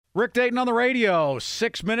Rick Dayton on the radio,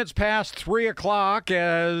 6 minutes past 3 o'clock,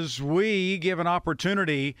 as we give an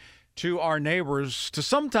opportunity to our neighbors to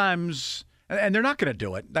sometimes, and they're not going to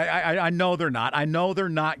do it. I know they're not. I know they're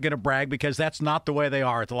not going to brag because that's not the way they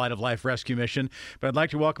are at the Light of Life Rescue Mission. But I'd like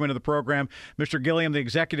to welcome into the program Mr. Gilliam, the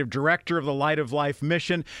Executive Director of the Light of Life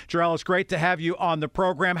Mission. Jarrell, it's great to have you on the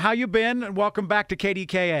program. How you been? And welcome back to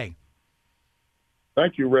KDKA.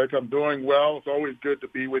 Thank you, Rick. I'm doing well. It's always good to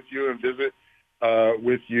be with you and visit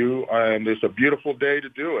with you, and it's a beautiful day to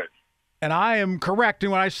do it. And I am correct in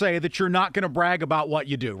when I say that you're not going to brag about what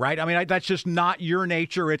you do, right? I mean, that's just not your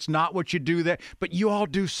nature. It's not what you do there. But you all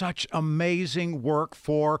do such amazing work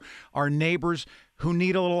for our neighbors who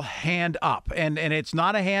need a little hand up. And it's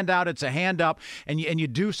not a handout, it's a hand up. And you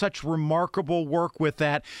do such remarkable work with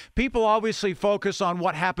that. People obviously focus on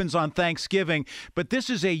what happens on Thanksgiving, but this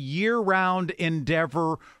is a year-round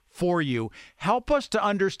endeavor for you. Help us to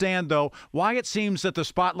understand, though, why it seems that the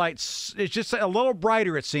spotlight is just a little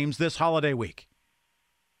brighter, it seems, this holiday week.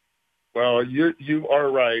 Well, you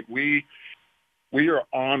are right. We are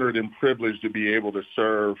honored and privileged to be able to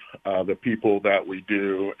serve the people that we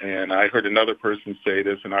do. And I heard another person say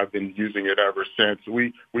this, and I've been using it ever since.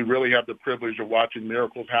 We really have the privilege of watching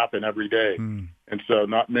miracles happen every day. And so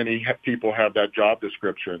not many people have that job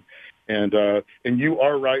description. And you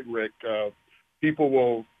are right, Rick. People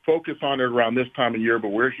will focus on it around this time of year, but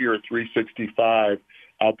we're here at 365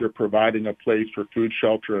 out there providing a place for food,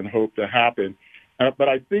 shelter, and hope to happen. But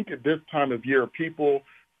I think at this time of year, people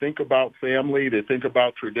think about family, they think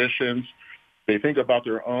about traditions, they think about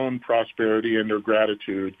their own prosperity and their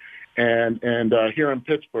gratitude. And here in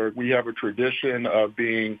Pittsburgh, we have a tradition of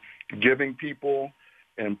giving people,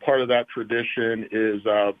 and part of that tradition is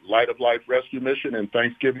Light of Life Rescue Mission and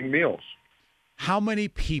Thanksgiving meals. How many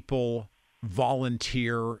people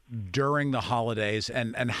volunteer during the holidays,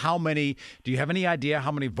 and how many, do you have any idea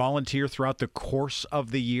how many volunteer throughout the course of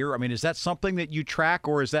the year? I mean, is that something that you track,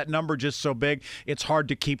 or is that number just so big it's hard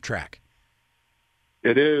to keep track?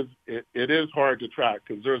 It is hard to track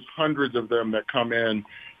because there's hundreds of them that come in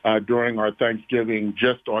during our Thanksgiving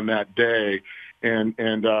just on that day, and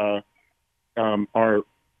our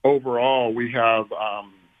overall we have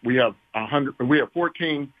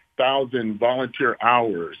 14,000 volunteer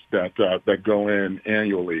hours that go in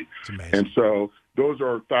annually. And so those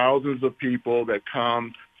are thousands of people that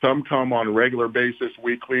come. Some come on a regular basis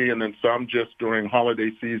weekly, and then some just during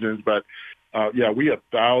holiday seasons. But we have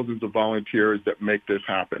thousands of volunteers that make this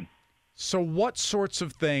happen. So what sorts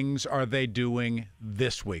of things are they doing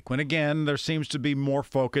this week? When, again, there seems to be more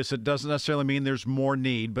focus. It doesn't necessarily mean there's more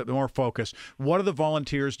need, but more focus. What are the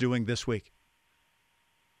volunteers doing this week?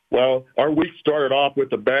 Well, our week started off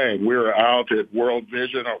with a bang. We were out at World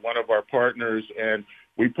Vision, one of our partners, and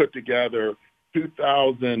we put together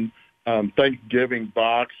 2,000 Thanksgiving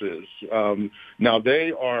boxes. Now,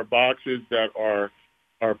 they are boxes that are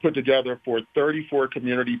put together for 34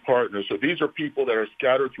 community partners. So these are people that are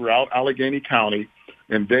scattered throughout Allegheny County,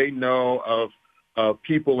 and they know of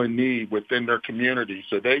people in need within their community.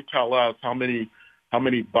 So they tell us how many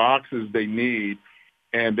boxes they need,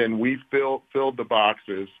 and then we filled the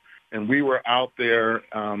boxes. And we were out there.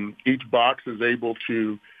 Each box is able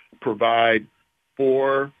to provide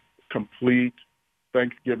 4 complete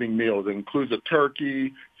Thanksgiving meals. It includes a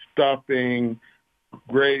turkey, stuffing,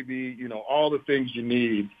 gravy, all the things you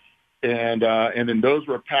need. And then those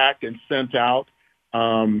were packed and sent out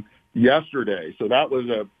yesterday. So that was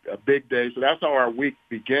a big day. So that's how our week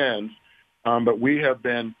begins. But we have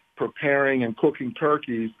been preparing and cooking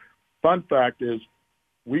turkeys. Fun fact is,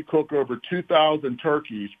 we cook over 2,000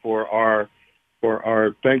 turkeys for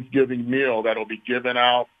our Thanksgiving meal that'll be given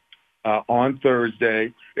out on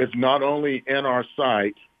Thursday. It's not only in our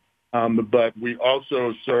site, but we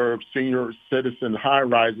also serve senior citizen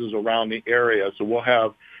high-rises around the area. So we'll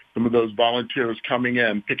have some of those volunteers coming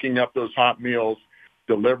in, picking up those hot meals,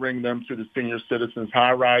 delivering them to the senior citizens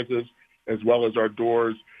high-rises, as well as our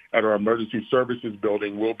doors at our emergency services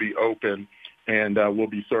building will be open, and we'll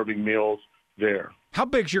be serving meals there. How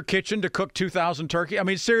big's your kitchen to cook 2,000 turkey? I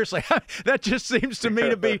mean, seriously, that just seems to me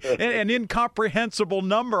to be an incomprehensible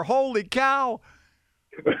number. Holy cow.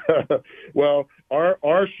 Well,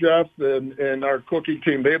 our chefs and our cooking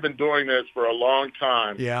team, they've been doing this for a long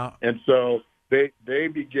time. Yeah. And so they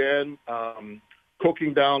began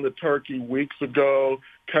cooking down the turkey weeks ago,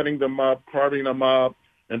 cutting them up, carving them up,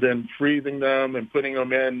 and then freezing them and putting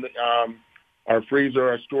them in our freezer,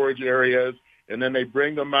 our storage areas. And then they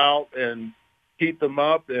bring them out and heat them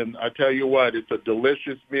up, and I tell you what, it's a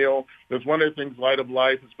delicious meal. That's one of the things Light of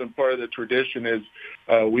Life has been part of the tradition is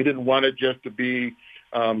we didn't want it just to be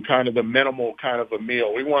kind of the minimal kind of a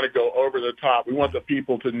meal. We want to go over the top. We want the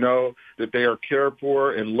people to know that they are cared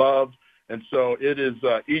for and loved. And so it is,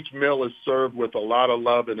 each meal is served with a lot of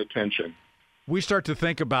love and attention. We start to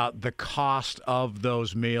think about the cost of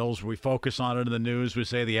those meals. We focus on it in the news. We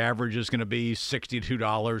say the average is going to be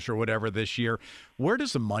 $62 or whatever this year. Where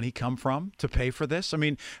does the money come from to pay for this? I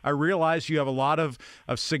mean, I realize you have a lot of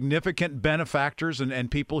significant benefactors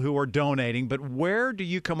and people who are donating, but where do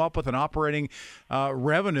you come up with an operating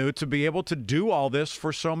revenue to be able to do all this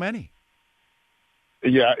for so many?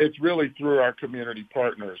 Yeah, it's really through our community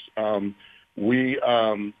partners.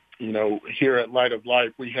 Here at Light of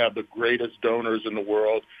Life, we have the greatest donors in the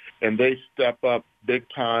world, and they step up big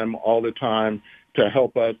time all the time to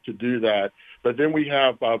help us to do that. But then we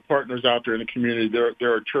have partners out there in the community.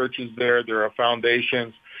 There are churches there. There are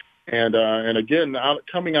foundations. And again,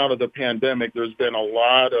 coming out of the pandemic, there's been a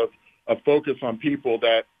lot of focus on people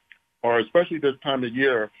that are, especially this time of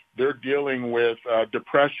year, they're dealing with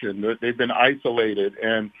depression. They've been isolated.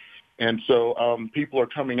 And so people are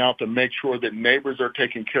coming out to make sure that neighbors are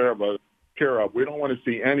taken care of. We don't want to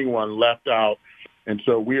see anyone left out. And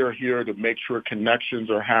so we are here to make sure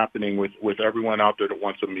connections are happening with everyone out there that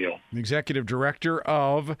wants a meal. Executive Director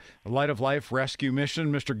of Light of Life Rescue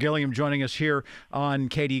Mission, Mr. Gilliam, joining us here on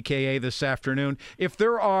KDKA this afternoon. If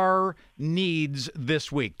there are needs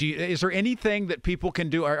this week, is there anything that people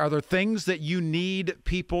can do? Are there things that you need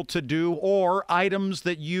people to do, or items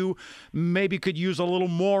that you maybe could use a little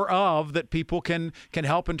more of that people can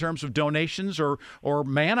help in terms of donations or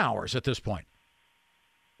man hours at this point?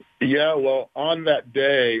 Yeah, well, on that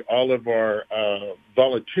day, all of our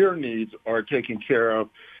volunteer needs are taken care of.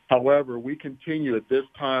 However, we continue at this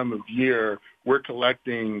time of year, we're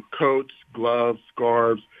collecting coats, gloves,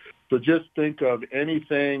 scarves. So just think of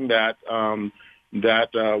anything that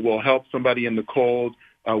will help somebody in the cold.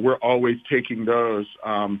 We're always taking those.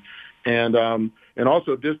 And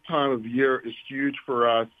also this time of year is huge for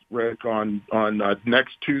us, Rick, on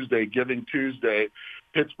next Tuesday, Giving Tuesday.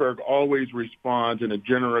 Pittsburgh always responds in a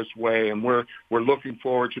generous way, and we're looking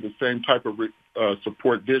forward to the same type of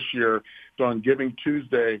support this year. So on Giving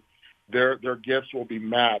Tuesday, their gifts will be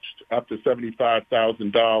matched up to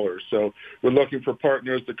 $75,000. So we're looking for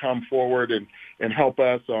partners to come forward and help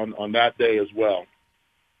us on that day as well.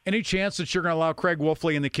 Any chance that you're going to allow Craig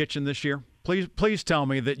Wolfley in the kitchen this year? Please tell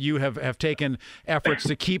me that you have taken efforts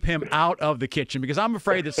to keep him out of the kitchen, because I'm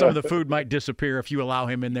afraid that some of the food might disappear if you allow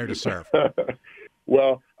him in there to serve.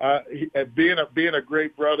 Well, being a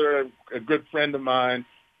great brother and a good friend of mine,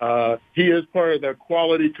 he is part of the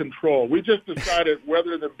quality control. We just decided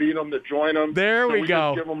whether to beat him to join him. There we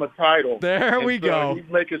go. Just give him a title. There we go. He's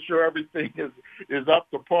making sure everything is up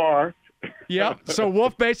to par. Yep. So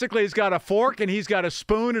Wolf basically has got a fork and he's got a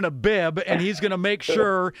spoon and a bib, and he's going to make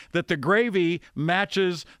sure that the gravy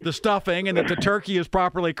matches the stuffing and that the turkey is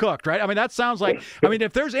properly cooked, right? I mean, that sounds like,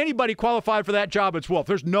 if there's anybody qualified for that job, it's Wolf.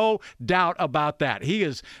 There's no doubt about that.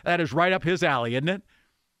 That is right up his alley, isn't it?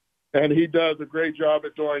 And he does a great job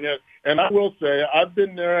at doing it. And I will say, I've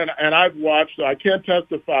been there and I've watched, so I can't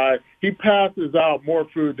testify. He passes out more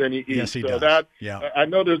food than he eats. Yes, he so does. I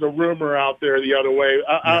know there's a rumor out there the other way.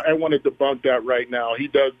 I want to debunk that right now. He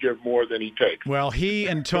does give more than he takes. Well, he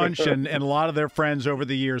and Tunch and a lot of their friends over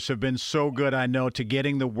the years have been so good, I know, to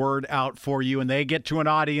getting the word out for you. And they get to an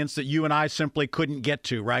audience that you and I simply couldn't get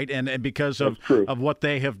to, right? And because of what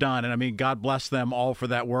they have done. And, God bless them all for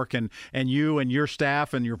that work. And you and your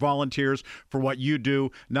staff and your volunteers for what you do,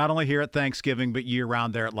 not only here at Thanksgiving, but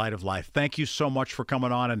year-round there at Light of Life. Thank you so much for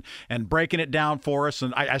coming on and breaking it down for us.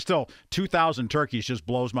 And I still, 2,000 turkeys just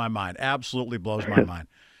blows my mind. Absolutely blows my mind.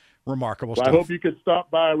 Remarkable stuff. I hope you could stop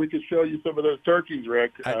by. We could show you some of those turkeys,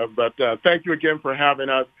 Rick. But thank you again for having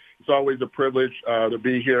us. It's always a privilege to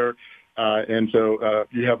be here. And so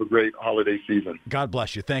you have a great holiday season. God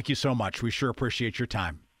bless you. Thank you so much. We sure appreciate your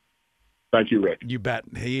time. Thank you, Rick. You bet.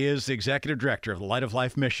 He is the Executive Director of the Light of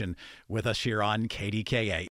Life Mission with us here on KDKA.